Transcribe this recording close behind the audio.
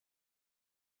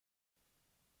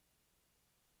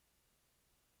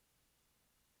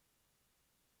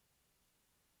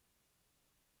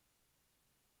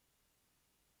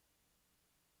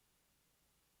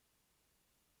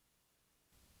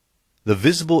The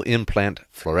visible implant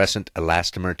fluorescent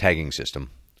elastomer tagging system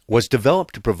was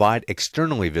developed to provide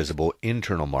externally visible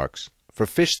internal marks for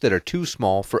fish that are too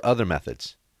small for other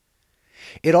methods.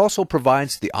 It also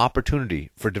provides the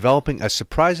opportunity for developing a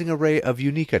surprising array of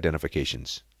unique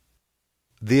identifications.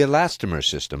 The elastomer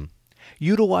system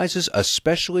utilizes a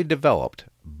specially developed,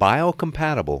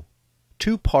 biocompatible,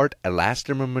 two-part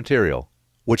elastomer material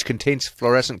which contains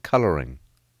fluorescent coloring.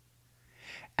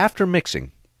 After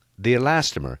mixing, the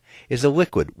elastomer is a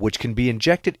liquid which can be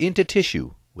injected into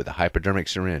tissue with a hypodermic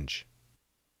syringe.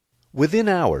 Within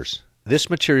hours, this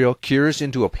material cures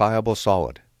into a pliable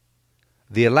solid.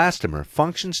 The elastomer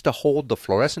functions to hold the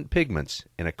fluorescent pigments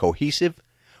in a cohesive,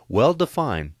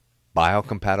 well-defined,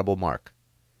 biocompatible mark.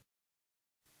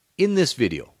 In this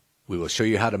video, we will show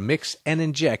you how to mix and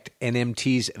inject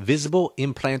NMT's visible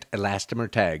implant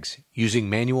elastomer tags using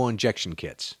manual injection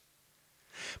kits.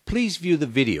 Please view the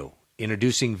video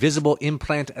introducing visible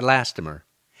implant elastomer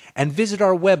and visit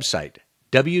our website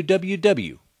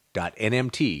www.nmt.us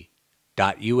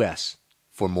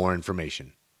for more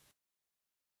information.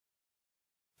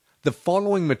 The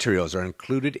following materials are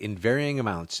included in varying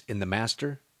amounts in the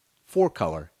master,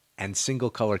 4-color, and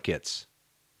single-color kits.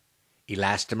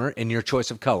 Elastomer in your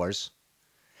choice of colors,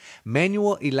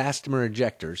 manual elastomer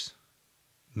injectors,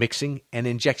 mixing and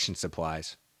injection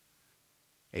supplies,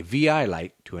 a VI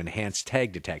light to enhance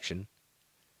tag detection,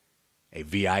 a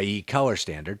VIE color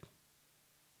standard,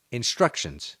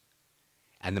 instructions,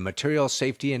 and the material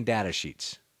safety and data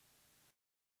sheets.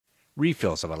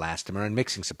 Refills of elastomer and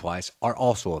mixing supplies are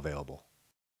also available.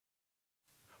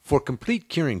 For complete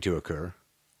curing to occur,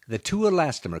 the two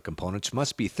elastomer components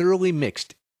must be thoroughly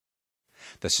mixed.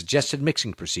 The suggested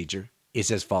mixing procedure is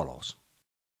as follows.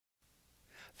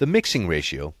 The mixing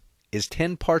ratio is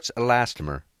 10 parts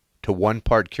elastomer to 1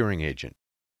 part curing agent.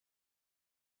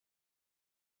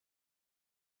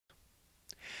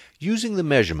 Using the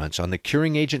measurements on the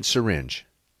curing agent syringe,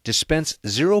 dispense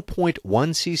 0.1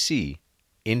 cc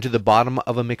into the bottom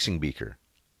of a mixing beaker.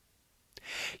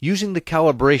 Using the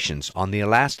calibrations on the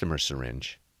elastomer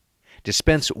syringe,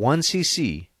 dispense 1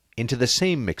 cc into the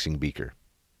same mixing beaker.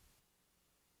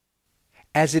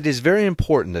 As it is very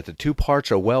important that the two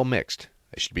parts are well mixed,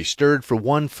 they should be stirred for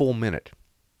 1 full minute.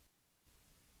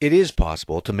 It is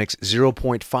possible to mix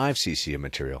 0.5 cc of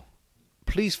material.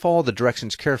 Please follow the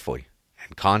directions carefully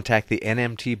and contact the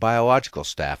NMT biological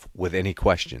staff with any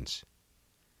questions.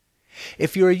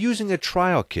 If you are using a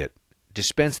trial kit,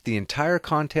 dispense the entire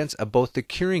contents of both the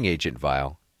curing agent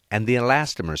vial and the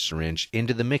elastomer syringe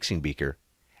into the mixing beaker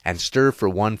and stir for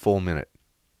 1 full minute.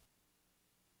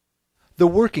 The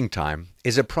working time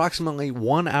is approximately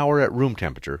 1 hour at room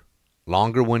temperature,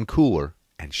 longer when cooler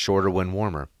and shorter when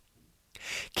warmer.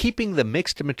 Keeping the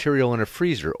mixed material in a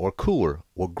freezer or cooler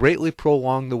will greatly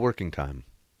prolong the working time.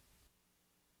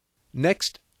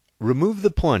 Next, remove the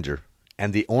plunger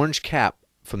and the orange cap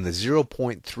from the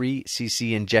 0.3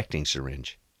 cc injecting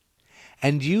syringe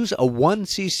and use a 1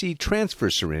 cc transfer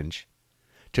syringe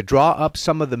to draw up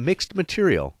some of the mixed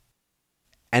material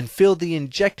and fill the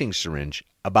injecting syringe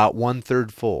about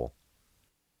 1/3 full.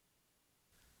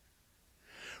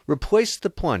 Replace the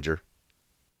plunger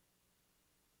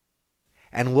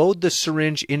and load the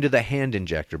syringe into the hand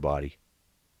injector body,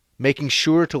 making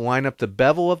sure to line up the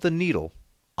bevel of the needle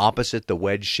opposite the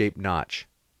wedge-shaped notch.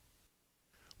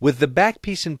 With the back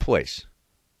piece in place,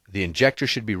 the injector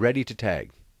should be ready to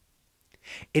tag.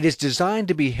 It is designed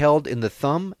to be held in the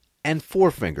thumb and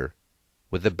forefinger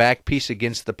with the back piece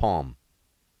against the palm.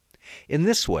 In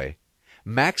this way,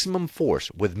 maximum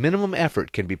force with minimum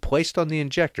effort can be placed on the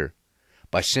injector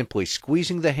by simply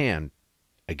squeezing the hand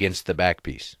against the back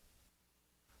piece.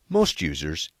 Most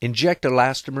users inject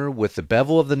elastomer with the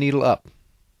bevel of the needle up.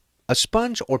 A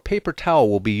sponge or paper towel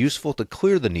will be useful to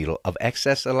clear the needle of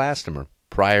excess elastomer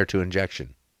prior to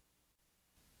injection.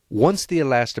 Once the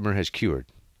elastomer has cured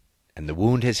and the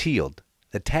wound has healed,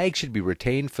 the tag should be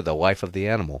retained for the life of the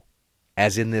animal,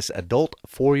 as in this adult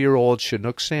 4-year-old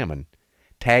Chinook salmon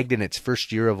tagged in its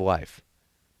first year of life.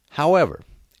 However,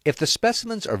 if the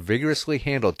specimens are vigorously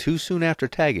handled too soon after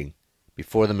tagging,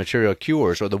 before the material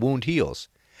cures or the wound heals,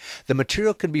 the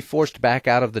material can be forced back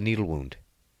out of the needle wound.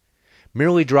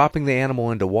 Merely dropping the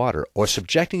animal into water or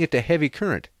subjecting it to heavy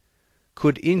current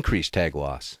could increase tag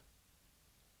loss.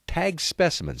 Tagged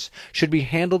specimens should be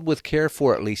handled with care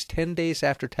for at least 10 days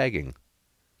after tagging.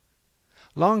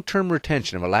 Long-term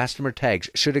retention of elastomer tags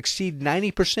should exceed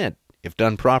 90% if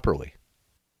done properly.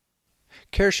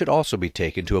 Care should also be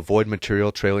taken to avoid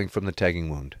material trailing from the tagging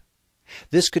wound.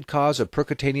 This could cause a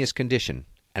percutaneous condition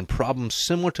and problems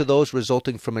similar to those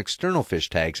resulting from external fish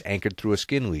tags anchored through a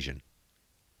skin lesion.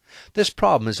 This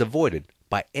problem is avoided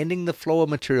by ending the flow of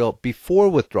material before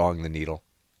withdrawing the needle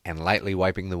and lightly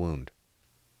wiping the wound.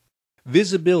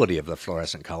 Visibility of the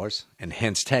fluorescent colors, and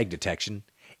hence tag detection,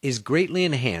 is greatly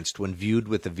enhanced when viewed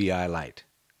with the VI light.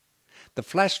 The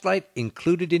flashlight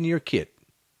included in your kit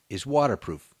is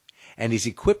waterproof and is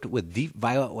equipped with deep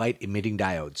violet light emitting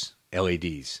diodes,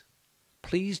 LEDs.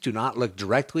 Please do not look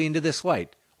directly into this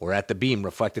light or at the beam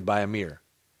reflected by a mirror.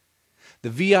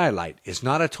 The VI light is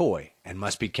not a toy and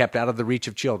must be kept out of the reach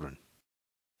of children.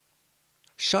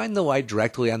 Shine the light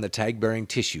directly on the tag-bearing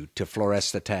tissue to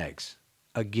fluoresce the tags.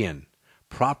 Again,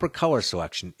 proper color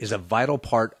selection is a vital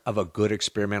part of a good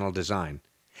experimental design,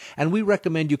 and we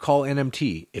recommend you call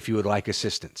NMT if you would like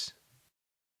assistance.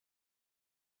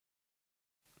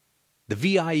 The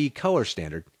VIE color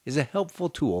standard is a helpful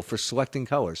tool for selecting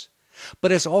colors,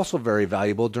 but is also very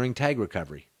valuable during tag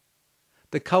recovery.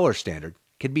 The color standard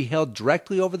can be held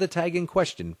directly over the tag in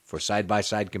question for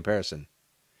side-by-side comparison.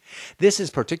 This is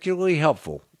particularly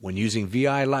helpful when using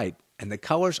VI light and the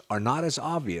colors are not as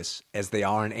obvious as they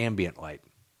are in ambient light.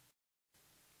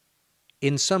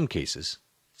 In some cases,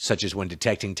 such as when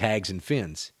detecting tags and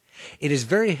fins, it is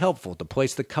very helpful to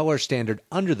place the color standard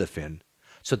under the fin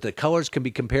so that the colors can be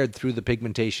compared through the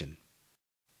pigmentation.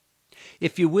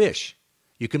 If you wish,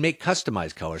 you can make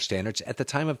customized color standards at the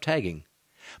time of tagging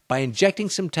by injecting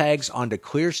some tags onto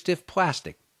clear stiff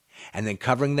plastic and then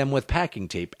covering them with packing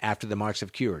tape after the marks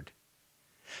have cured.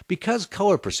 Because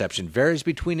color perception varies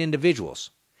between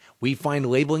individuals, we find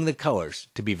labeling the colors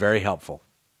to be very helpful.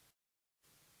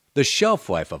 The shelf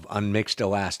life of unmixed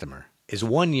elastomer is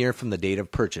 1 year from the date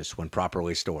of purchase when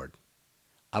properly stored.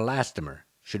 Elastomer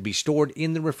should be stored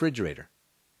in the refrigerator.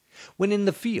 When in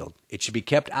the field, it should be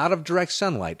kept out of direct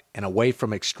sunlight and away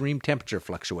from extreme temperature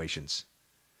fluctuations.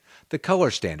 The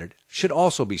color standard should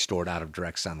also be stored out of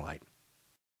direct sunlight.